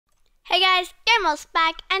Hey guys, Gamer's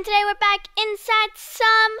back, and today we're back inside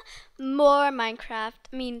some more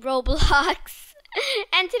Roblox.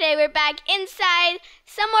 And today we're back inside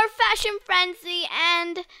some more Fashion Frenzy,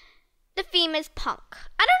 and the theme is punk.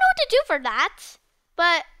 I don't know what to do for that,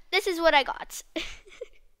 but this is what I got.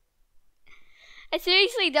 I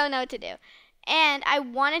seriously don't know what to do. And I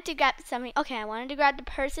wanted to grab something. Okay, I wanted to grab the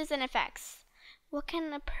purses and effects. What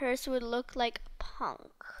kind of purse would look like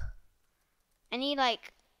punk? I need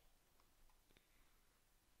like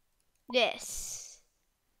this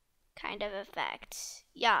kind of effect.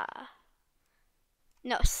 Yeah.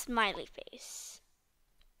 No, smiley face.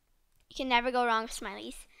 You can never go wrong with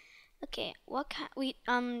smileys. Okay, what kind?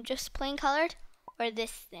 Just plain colored or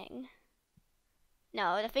this thing?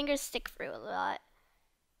 No, the fingers stick through a lot.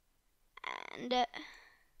 And I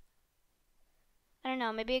don't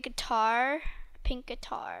know, maybe a guitar, pink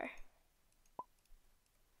guitar.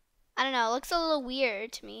 I don't know, it looks a little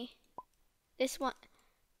weird to me. This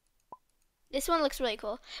one looks really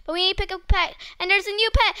cool. But we need to pick a pet, and there's a new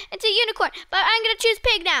pet. It's a unicorn, but I'm gonna choose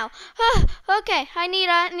pig now. Okay, I need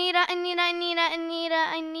a.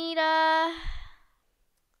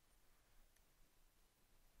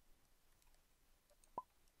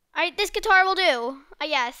 Alright, this guitar will do.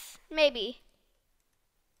 Yes, maybe.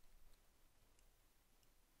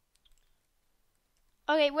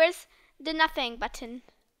 Okay, where's the nothing button?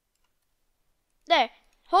 There.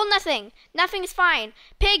 Hold nothing. Nothing is fine.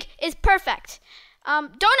 Pig is perfect.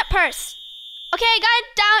 Donut purse. Okay, I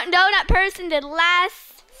got a donut purse in the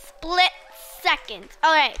last split second.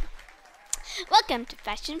 Alright. Welcome to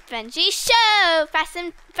Fashion Frenzy Show.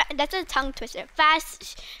 That's a tongue twister.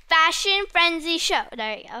 Fashion Frenzy Show.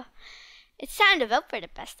 There you go. It's time to vote for the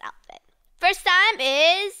best outfit. First time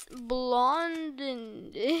is blonde.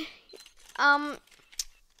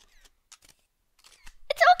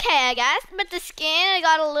 It's okay, I guess, but the skin I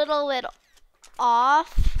got a little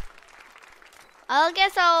off. I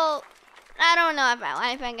don't know if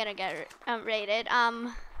I'm gonna get rated.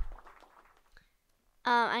 I'm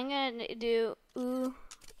gonna do ooh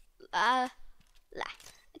la la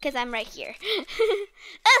because I'm right here.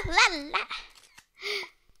 Oh la la.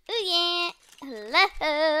 Ooh yeah.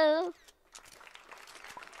 Hello.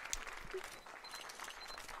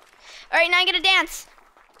 All right, now I'm gonna dance.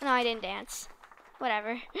 No, I didn't dance.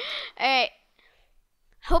 Whatever. Alright.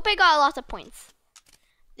 Hope I got lots of points.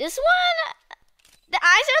 This one, the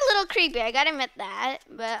eyes are a little creepy. I gotta admit that.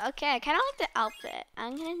 But okay, I kind of like the outfit.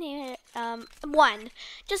 I'm gonna name it 1.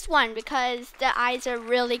 Just 1 because the eyes are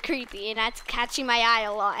really creepy and that's catching my eye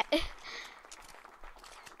a lot.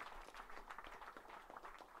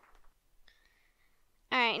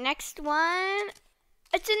 Alright, next one.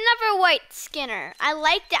 It's another white Skinner. I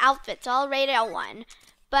like the outfit, so I'll rate it a 1.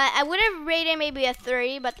 But I would have rated maybe a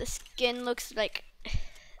 3, but the skin looks like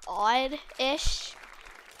odd-ish.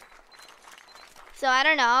 So I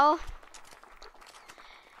don't know.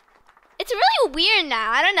 It's really weird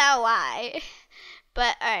now. I don't know why.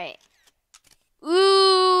 But alright.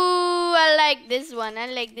 Ooh, I like this one. I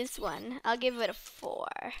like this one. I'll give it a 4.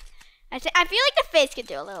 I feel like the face could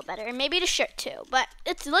do a little better. And maybe the shirt too. But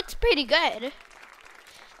it looks pretty good.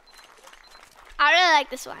 I really like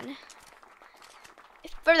this one.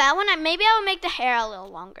 For that one, maybe I would make the hair a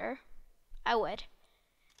little longer. I would.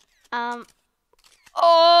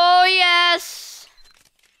 Oh yes.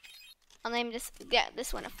 I'll name this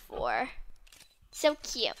one a 4. So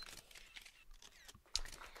cute.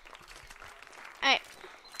 Alright.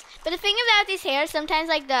 But the thing about these hairs, sometimes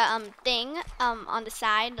like the thing on the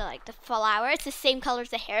side, like the flower, it's the same color as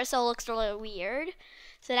the hair, so it looks really weird.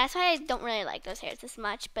 So that's why I don't really like those hairs as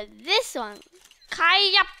much. But this one,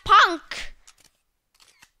 Kaya Punk.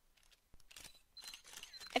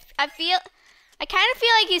 I kind of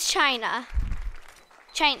feel like he's Chinese.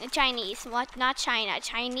 What? Not China,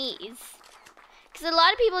 Chinese. Because a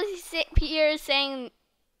lot of people here saying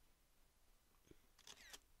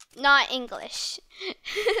not English.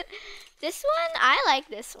 This one, I like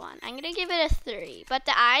this one. I'm gonna give it a 3. But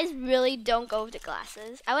the eyes really don't go with the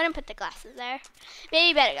glasses. I wouldn't put the glasses there.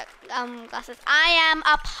 Maybe better glasses. I am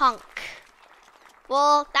a punk.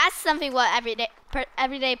 Well, that's something what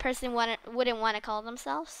everyday person wouldn't want to call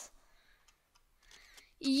themselves.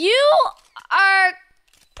 You are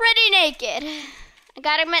pretty naked. I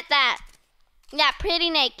gotta admit that. Yeah, pretty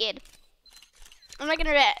naked. I'm not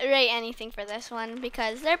gonna rate anything for this one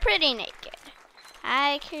because they're pretty naked.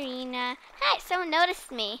 Hi, Karina. Hi, someone noticed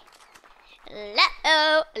me.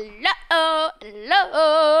 Hello, hello,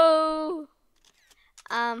 hello.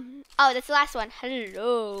 Oh, that's the last one.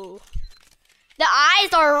 Hello. The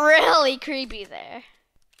eyes are really creepy there.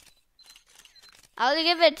 I'll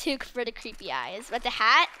give it a 2 for the creepy eyes. But the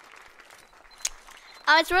hat,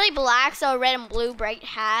 It's really black, so a red and blue bright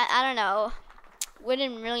hat. I don't know.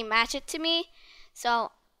 Wouldn't really match it to me.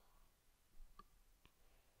 So.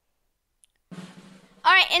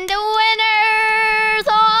 Alright, and the winners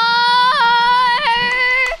are...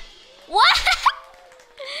 What?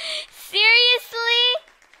 Seriously?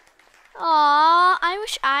 Aw, I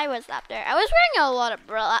wish I was up there. I was wearing a lot of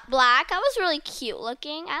black. I was really cute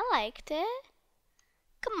looking. I liked it.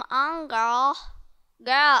 Come on, girl.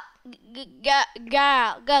 Girl.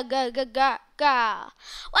 Girl.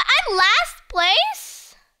 What, I'm last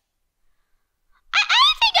place? I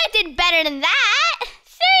think I did better than that.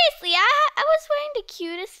 Seriously, I was wearing the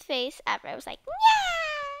cutest face ever. I was like,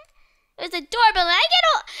 yeah. It was adorable, and I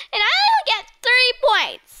only get 3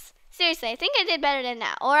 points. Seriously, I think I did better than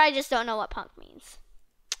that, or I just don't know what punk means.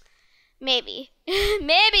 Maybe,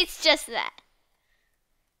 maybe it's just that.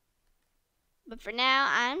 But for now,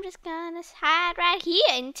 I'm just gonna hide right here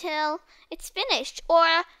until it's finished,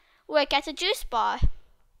 or where it gets a juice bar.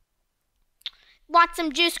 Want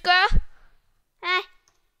some juice, girl? Eh?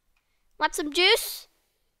 Want some juice?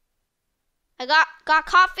 I got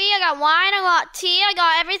coffee, I got wine, I got tea, I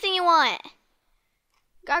got everything you want.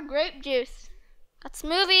 Got grape juice. Got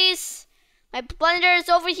smoothies. My blender is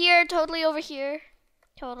over here, totally over here.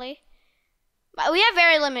 Totally. But we have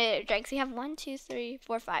very limited drinks. We have 1, 2, 3,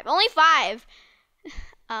 4, 5. Only 5.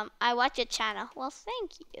 I watch a channel. Well,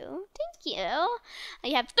 thank you. Thank you. I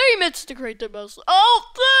have 3 minutes to create the most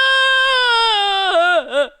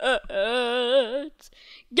outfits.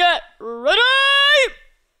 Get ready!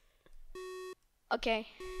 Okay.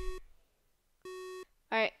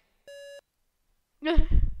 Alright.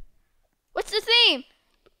 What's the theme?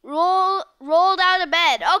 Rolled out of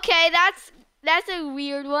bed. Okay, that's a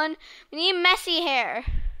weird one. We need messy hair.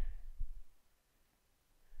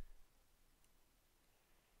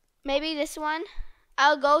 Maybe this one.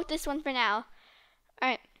 I'll go with this one for now.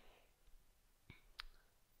 Alright.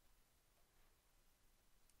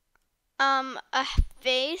 A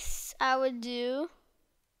face I would do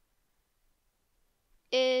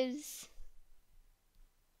is,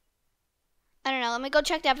 I don't know, let me go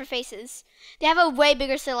check the other faces. They have a way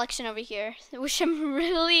bigger selection over here, which I'm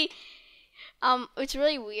really, it's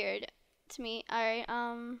really weird to me. Alright,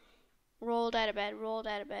 rolled out of bed.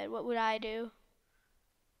 What would I do?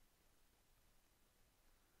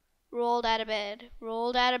 Rolled out of bed.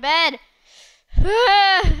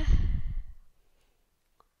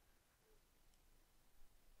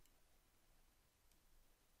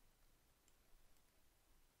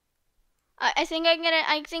 I think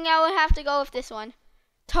I would have to go with this one.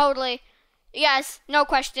 Totally. Yes, no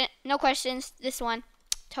questions. This one.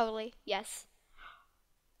 Totally. Yes.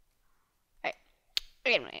 Alright.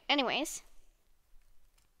 Anyways.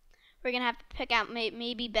 We're gonna have to pick out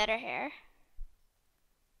maybe better hair.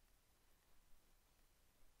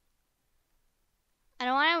 I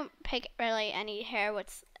don't want to pick really any hair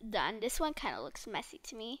what's done. This one kind of looks messy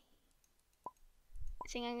to me. I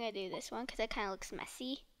think I'm gonna do this one because it kind of looks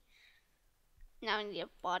messy. Now we need a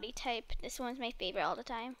body type. This one's my favorite all the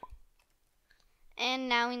time. And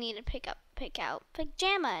now we need to pick out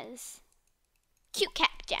pajamas. Cute cat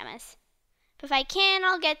pajamas. But if I can,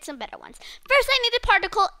 I'll get some better ones. First, I need a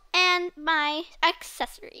particle and my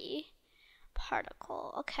accessory.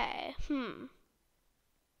 Particle. Okay.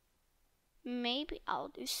 Maybe I'll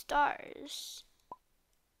do stars.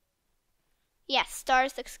 Yes,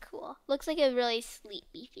 stars looks cool. Looks like a really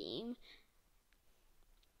sleepy theme.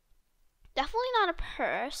 Definitely not a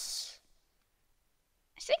purse.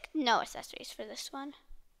 I think no accessories for this one.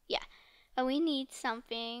 Yeah, but we need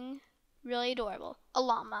something really adorable. A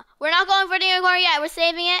llama. We're not going for the unicorn yet. We're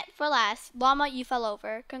saving it for last. Llama, you fell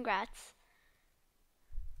over. Congrats.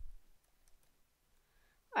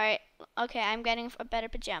 Alright, okay, I'm getting better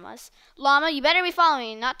pajamas. Llama, you better be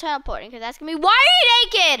following me, not teleporting, because that's going to be, why are you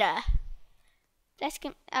naked?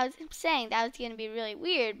 I was saying that was going to be really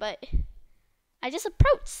weird, but I just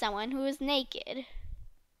approached someone who was naked,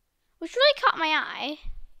 which really caught my eye.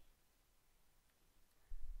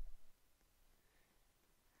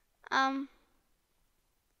 I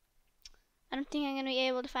don't think I'm going to be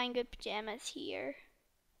able to find good pajamas here.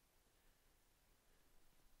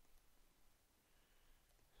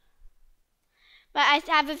 But I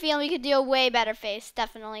have a feeling we could do a way better face,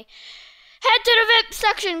 definitely. Head to the VIP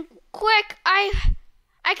section, quick! I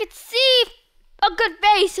could see a good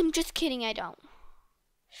face. I'm just kidding, I don't.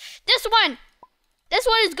 This one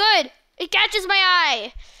is good. It catches my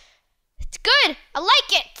eye. It's good. I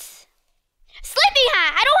like it. Sleeping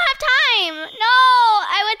hat. I don't have time. No,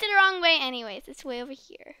 I went to the wrong way. Anyways, it's way over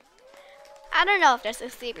here. I don't know if there's a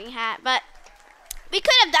sleeping hat, but we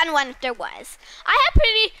could have done one if there was. I have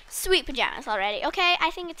pretty sweet pajamas already. Okay,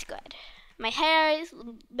 I think it's good. My hair is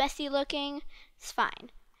messy looking. It's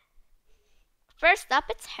fine. First up,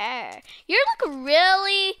 it's hair. You look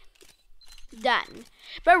really done.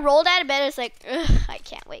 But rolled out of bed is like, ugh, I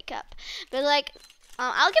can't wake up. But like,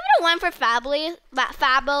 I'll give it a 1 for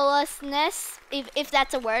fabulousness, if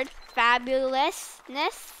that's a word.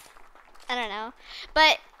 Fabulousness. I don't know,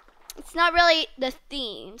 but it's not really the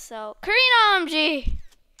theme. So Karina OMG,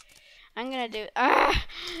 I'm gonna do.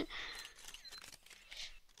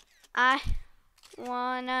 I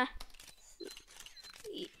wanna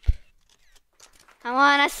sleep. I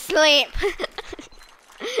wanna sleep.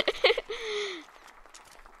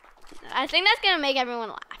 I think that's gonna make everyone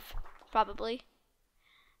laugh, probably.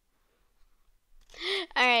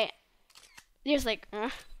 Alright. Just like,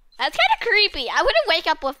 that's kind of creepy. I wouldn't wake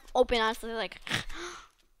up with open eyes, like,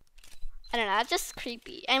 I don't know, that's just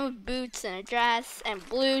creepy. And with boots and a dress and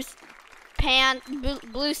blue pants,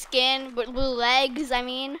 blue skin, blue legs, I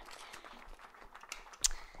mean.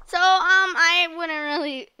 So, I wouldn't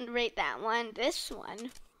really rate that one. This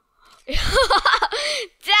one.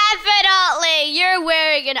 Definitely, you're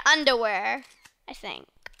wearing an underwear, I think.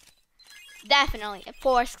 Definitely,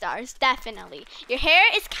 4 stars, definitely. Your hair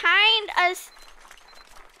is kind of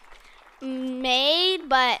made,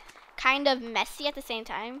 but kind of messy at the same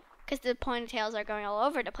time, because the ponytails are going all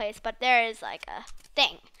over the place, but there is like a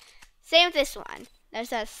thing. Same with this one.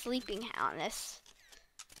 There's a sleeping hat on this.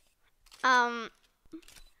 I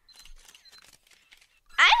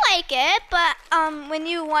like it, but when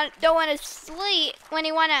you don't want to sleep, when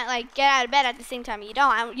you want to like get out of bed at the same time you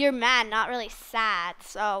don't, you're mad, not really sad.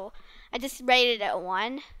 So I just rated it a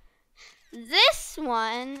 1. This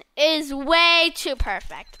one is way too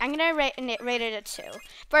perfect. I'm gonna rate it a 2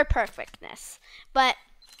 for perfectness, but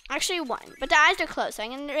actually 1. But the eyes are closed, so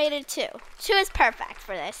I'm gonna rate it a 2. 2 is perfect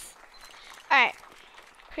for this. All right.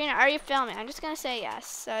 Karina, are you filming? I'm just gonna say yes.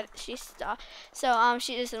 So she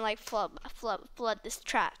she doesn't like flood this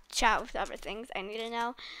chat with other things I need to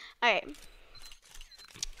know. All right.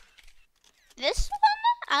 This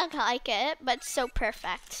one, I like it, but it's so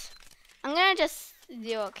perfect. I'm gonna just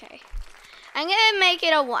do okay. I'm gonna make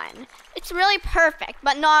it a 1. It's really perfect,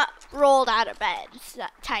 but not rolled out of bed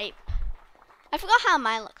type. I forgot how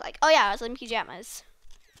mine looked like. Oh yeah, I was in pajamas.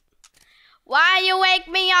 Why you wake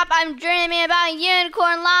me up? I'm dreaming about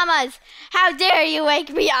unicorn llamas. How dare you wake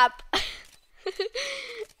me up?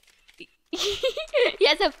 She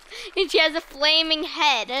has a flaming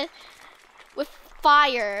head with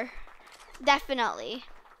fire. Definitely.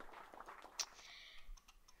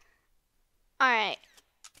 Alright.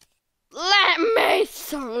 Let me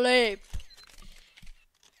sleep.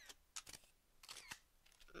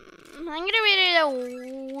 I'm gonna rate it a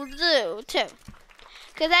 2.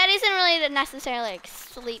 Because that isn't really necessarily like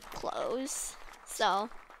sleep clothes. So,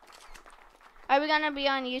 are we gonna be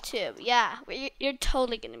on YouTube? Yeah, you're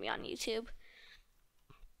totally gonna be on YouTube.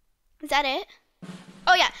 Is that it?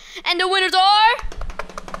 Oh yeah, and the winners are...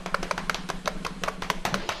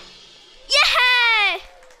 Yay!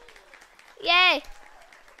 Yay!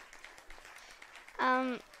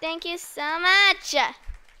 Thank you so much.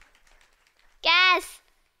 Guys,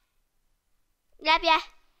 love ya.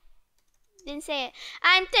 Didn't say it.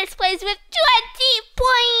 I'm third place with 20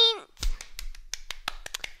 points.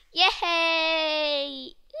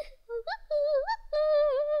 Yay!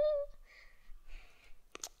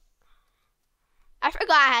 I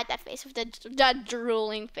forgot I had that face with the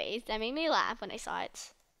drooling face. That made me laugh when I saw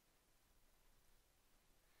it.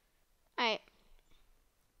 Alright.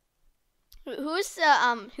 Who's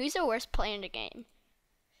the worst player in the game?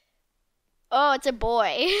 Oh, it's a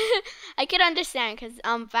boy. I could understand because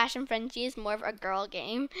Fashion Frenzy is more of a girl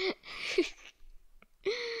game.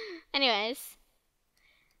 Anyways.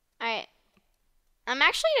 Alright. I'm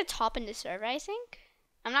actually the top in the server, I think.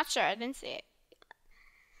 I'm not sure, I didn't see it.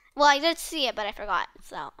 Well, I did see it, but I forgot,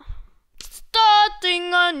 so.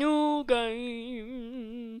 Starting a new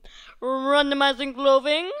game. Randomizing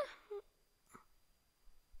clothing.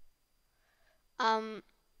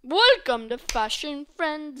 Welcome to Fashion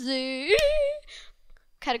Frenzy.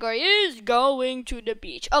 Category is going to the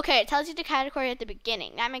beach. Okay, it tells you the category at the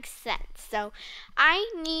beginning. That makes sense. So,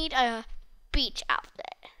 I need a beach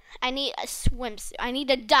outfit. I need a swimsuit. I need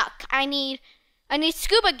a duck. I need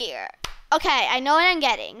scuba gear. Okay, I know what I'm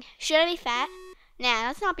getting. Should I be fat? Nah,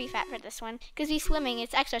 let's not be fat for this one. Because he's swimming,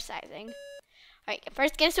 it's exercising. Alright,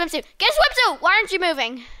 first get a swimsuit. Get a swimsuit! Why aren't you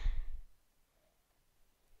moving?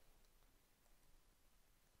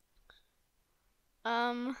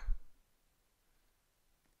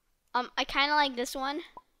 I kind of like this one.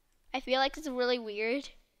 I feel like it's really weird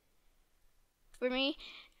for me.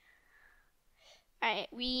 Alright,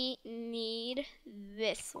 we need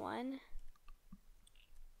this one.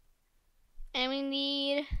 And we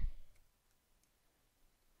need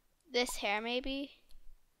this hair maybe.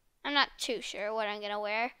 I'm not too sure what I'm gonna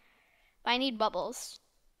wear. But I need bubbles.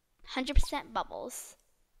 100% bubbles.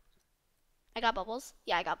 I got bubbles?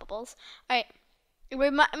 Yeah, I got bubbles. Alright.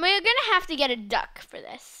 We're gonna have to get a duck for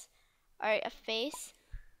this. Alright, a face.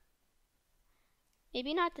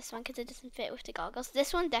 Maybe not this one because it doesn't fit with the goggles.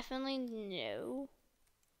 This one definitely no.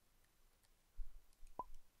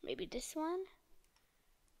 Maybe this one?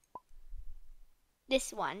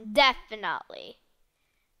 This one, definitely.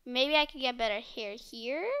 Maybe I could get better hair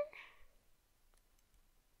here.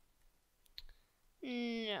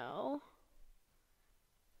 No.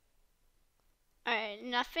 Alright,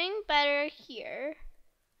 nothing better here.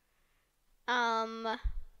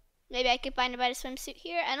 Maybe I could find a better swimsuit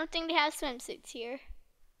here. I don't think they have swimsuits here.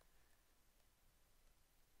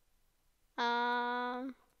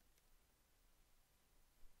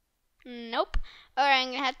 Nope. Alright,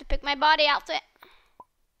 I'm gonna have to pick my body outfit.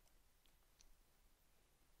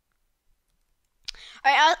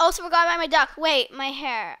 Alright, I also forgot about my duck. Wait, my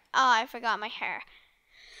hair. Oh, I forgot my hair.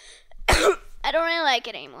 I don't really like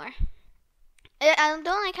it anymore. I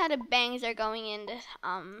don't like how the bangs are going in this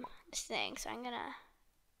thing, so I'm gonna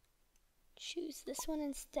choose this one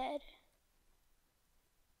instead.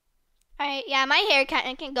 Alright, yeah, my hair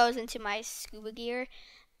kind of goes into my scuba gear,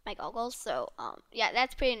 my goggles, so yeah,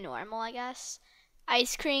 that's pretty normal, I guess.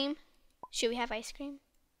 Ice cream. Should we have ice cream?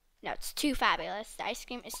 No, it's too fabulous. The ice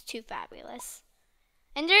cream is too fabulous.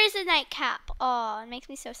 And there is a nightcap. Oh, it makes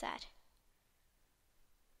me so sad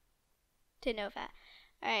to know that.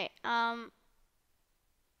 Alright,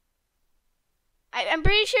 I'm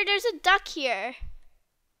pretty sure there's a duck here.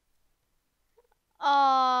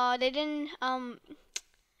 Oh, they didn't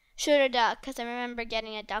shoot a duck because I remember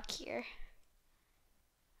getting a duck here.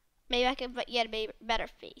 Maybe I could get a better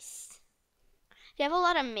face. You have a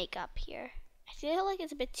lot of makeup here. I feel like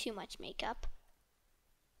it's a bit too much makeup.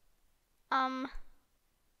 I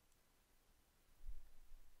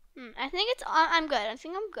think it's I'm good. I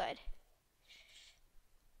think I'm good.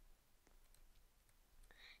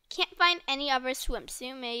 Can't find any other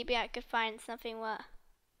swimsuit. Maybe I could find something what.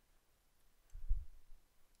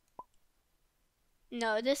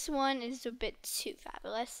 No, this one is a bit too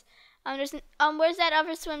fabulous. Where's that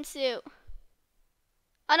other swimsuit?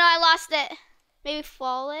 Oh no, I lost it. Maybe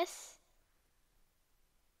flawless.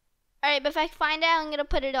 Alright, but if I find it, I'm gonna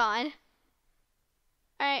put it on.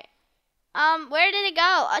 Alright. Where did it go?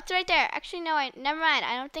 Oh, it's right there. Actually, no, never mind.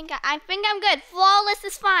 I think I'm good. Flawless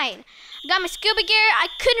is fine. I got my scuba gear. I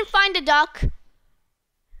couldn't find a duck.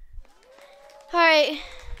 Alright.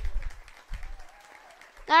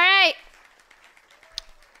 Alright.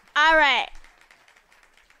 Alright.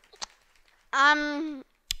 I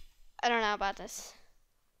don't know about this.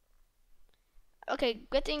 Okay,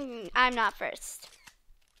 good thing I'm not first.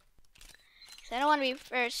 'Cause I don't want to be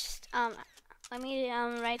first. Let me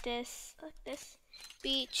write this like this.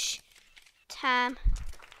 Beach time.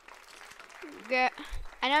 Girl,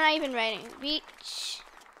 I'm not even writing. Beach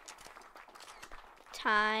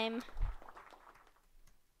time.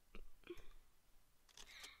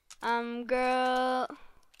 Girl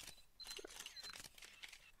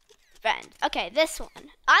friend. Okay, this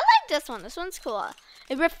one. I like this one. This one's cool.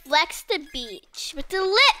 It reflects the beach. But the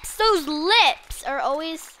lips, those lips are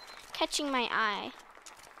always catching my eye.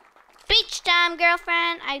 Beach time,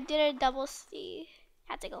 girlfriend. I did a double C.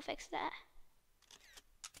 Had to go fix that.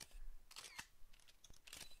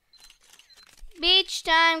 Beach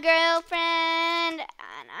time, girlfriend.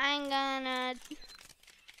 And I'm gonna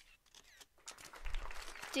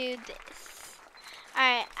do this.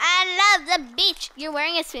 Alright, I love the beach. You're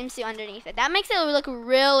wearing a swimsuit underneath it. That makes it look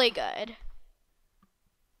really good.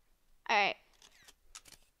 Alright.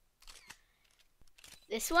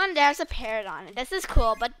 This one, there's a parrot on it. This is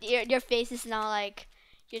cool, but your face is not like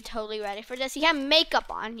you're totally ready for this. You have makeup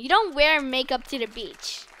on. You don't wear makeup to the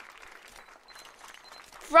beach.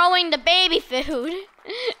 Throwing the baby food.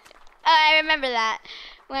 I remember that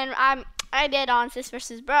when I did on Sis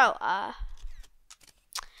vs. Bro.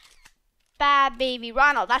 Bad Baby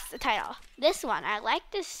Ronald. That's the title. This one, I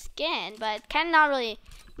like the skin, but kind of not really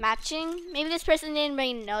matching. Maybe this person didn't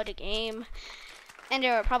really know the game, and they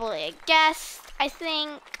were probably a guest. I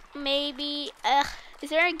think maybe. Is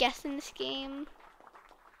there a guest in this game?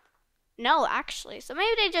 No, actually. So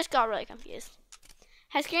maybe they just got really confused.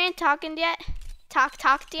 Has Kieran talked yet?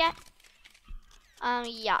 Talked yet?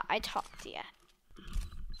 Yeah, I talked yet.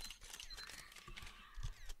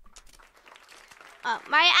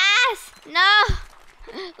 My ass! No!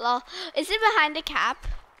 Lol. Is it behind the cap?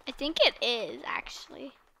 I think it is,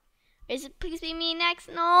 actually. Is it please be me next?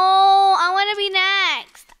 No, I want to be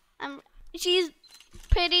next. She's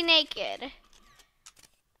pretty naked.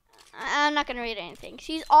 I'm not going to read anything.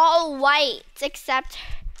 She's all white, except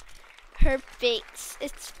her face.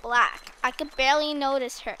 It's black. I could barely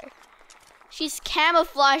notice her. She's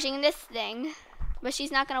camouflaging this thing, but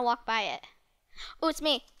she's not going to walk by it. Oh, it's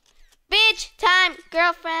me. Beach time,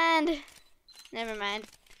 girlfriend. Never mind.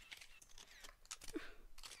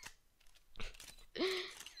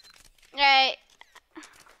 Alright.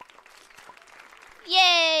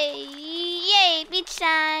 Yay! Yay! Beach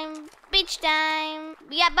time! Beach time!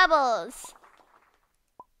 We got bubbles!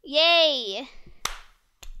 Yay!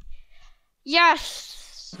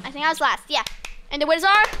 Yes! I think I was last, yeah. And the winners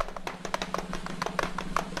are...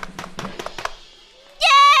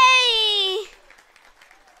 Yay!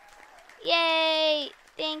 Yay!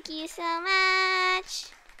 Thank you so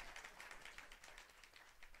much!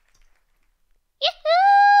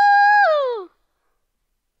 Yahoo!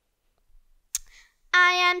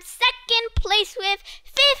 I am second place with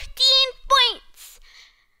 15 points.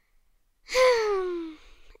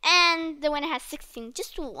 And the winner has 16,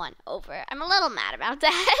 just one over. I'm a little mad about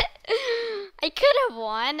that. I could have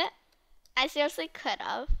won. I seriously could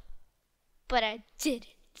have. But I didn't.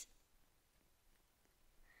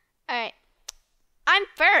 Alright. I'm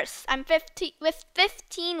first. I'm 15 with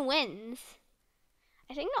 15 wins.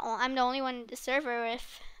 I think I'm the only one in the server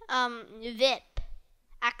with VIP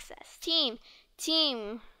access. Team.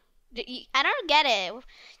 I don't get it.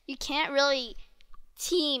 You can't really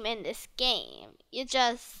team in this game. You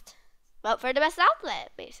just vote for the best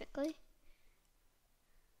outfit, basically.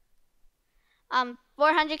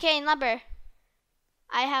 400k in lumber.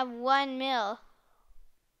 I have 1 mil.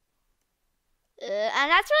 And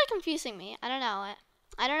that's really confusing me. I don't know.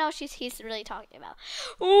 I don't know what he's really talking about.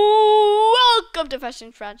 Ooh, welcome to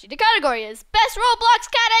Fashion Strategy. The category is Best Roblox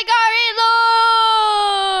Category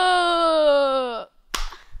Look!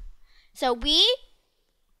 So we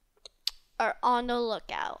are on the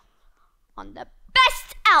lookout on the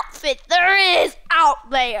best outfit there is out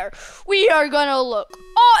there. We are gonna look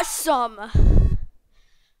awesome.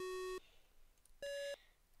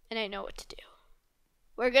 And I know what to do.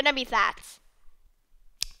 We're gonna be fat.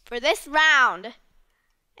 For this round,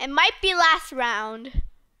 it might be last round.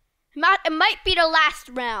 It might be the last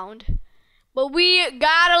round. But we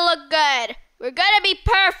gotta look good. We're gonna be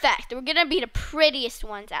perfect. We're gonna be the prettiest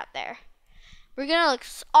ones out there. We're gonna look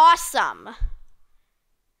awesome.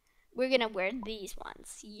 We're gonna wear these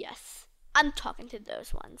ones. Yes. I'm talking to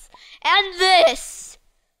those ones. And this.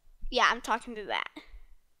 Yeah, I'm talking to that.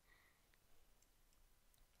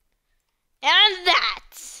 And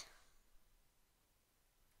that.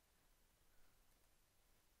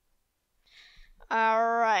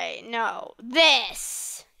 Alright, no.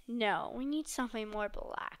 This. No, we need something more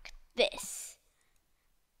black. This.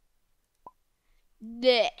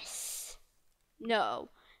 This. No.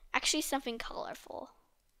 Actually, something colorful.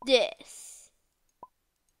 This.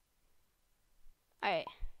 Alright.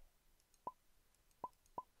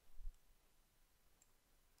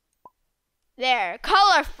 There.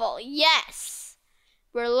 Colorful. Yes.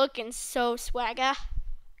 We're looking so swagger.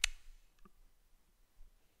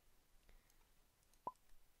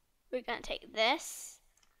 We're gonna take this.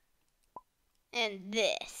 And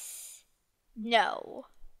this. No.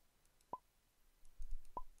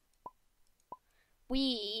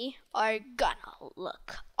 We are gonna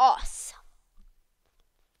look awesome.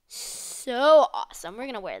 So awesome. We're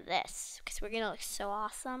gonna wear this because we're gonna look so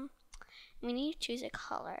awesome. We need to choose a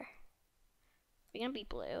color. We're gonna be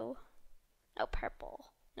blue. No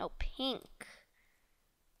purple. No pink.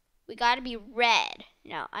 We gotta be red.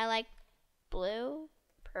 No, I like blue,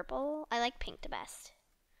 purple. I like pink the best.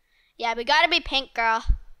 Yeah, we gotta be pink, girl.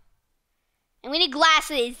 And we need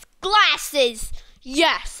glasses. Glasses!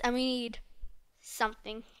 Yes! And we need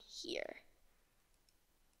something here.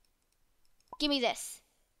 Give me this.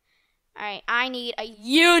 Alright, I need a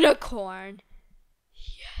unicorn.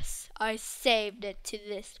 Yes, I saved it to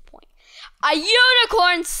this point. A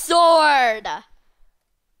unicorn sword!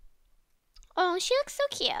 Oh, she looks so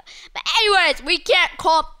cute. But anyways, we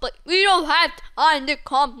don't have time to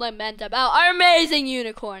compliment about our amazing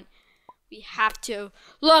unicorn. We have to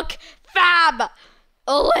look fabulous.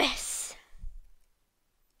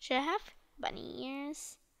 Should I have bunny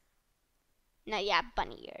ears? No, yeah,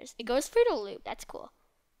 bunny ears. It goes through the loop. That's cool.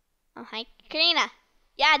 Oh, hi, Karina.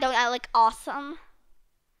 Yeah, don't I look awesome?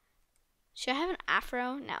 Should I have an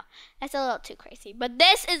afro? No, that's a little too crazy. But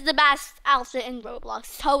this is the best outfit in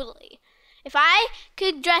Roblox, totally. If I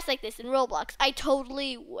could dress like this in Roblox, I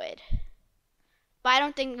totally would. But I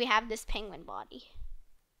don't think we have this penguin body.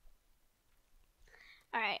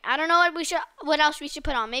 All right, I don't know what else we should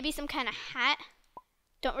put on. Maybe some kind of hat.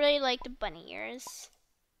 Don't really like the bunny ears.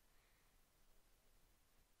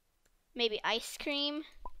 Maybe ice cream.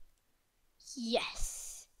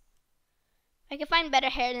 Yes. If I could find better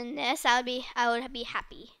hair than this, I would be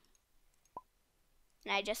happy.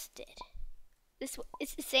 And I just did. It's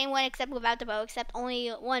the same one except without the bow, except only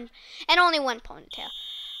one ponytail.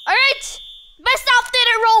 All right, best outfit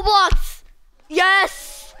at Roblox.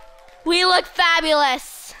 Yes, we look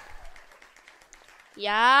fabulous.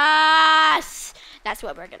 Yes, that's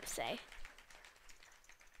what we're gonna say.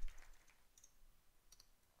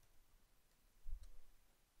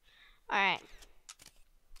 All right.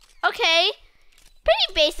 Okay,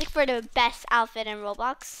 pretty basic for the best outfit in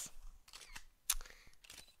Roblox.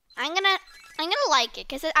 I'm gonna like it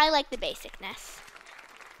because I like the basicness,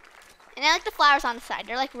 and I like the flowers on the side.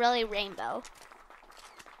 They're like really rainbow.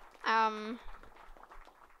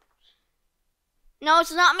 No,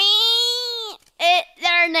 it's not me.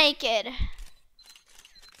 They're naked.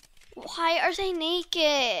 Why are they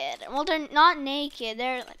naked? Well, they're not naked.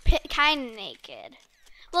 They're like kind of naked.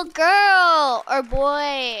 Well, girl or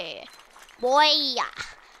boy,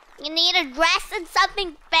 you need to dress in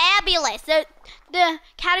something fabulous. The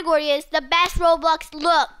category is the best Roblox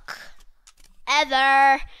look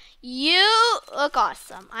ever. You look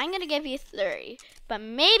awesome. I'm gonna give you 3, but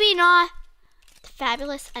maybe not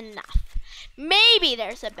fabulous enough. Maybe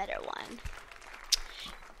there's a better one.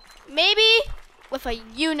 Maybe with a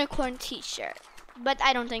unicorn t-shirt, but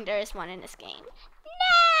I don't think there is one in this game.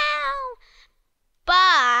 No,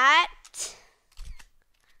 but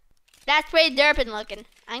that's pretty derping looking.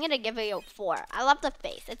 I'm gonna give it a 4. I love the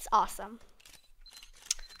face. It's awesome.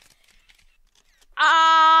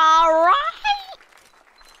 All right.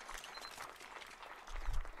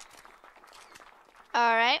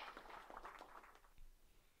 All right.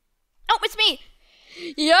 Oh, it's me.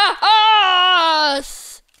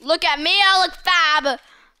 Yes. Look at me. I look fab.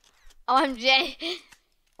 OMG.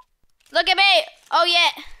 Look at me. Oh,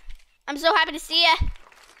 yeah. I'm so happy to see ya.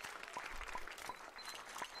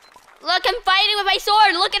 Look, I'm fighting with my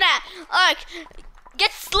sword. Look at that. Look.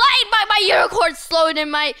 Get slain by my unicorn sword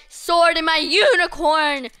and my sword and my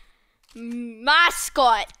unicorn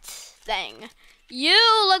mascot thing.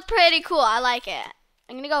 You look pretty cool. I like it.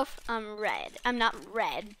 I'm gonna go red. I'm not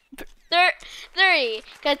red. 3,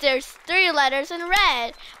 because there's 3 letters in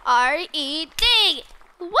red. R-E-D.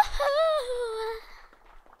 Woohoo!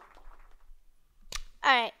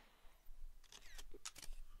 All right.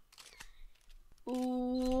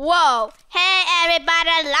 Whoa! Hey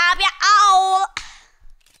everybody, love you all.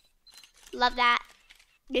 Love that.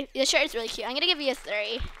 The shirt is really cute. I'm gonna give you a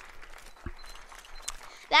 3.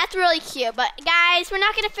 That's really cute. But guys, we're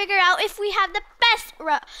not gonna figure out if we have the best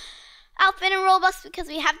outfit in Roblox because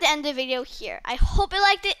we have to end the video here. I hope you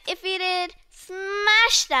liked it. If you did,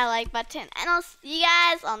 smash that like button, and I'll see you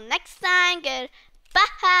guys all next time. Goodbye.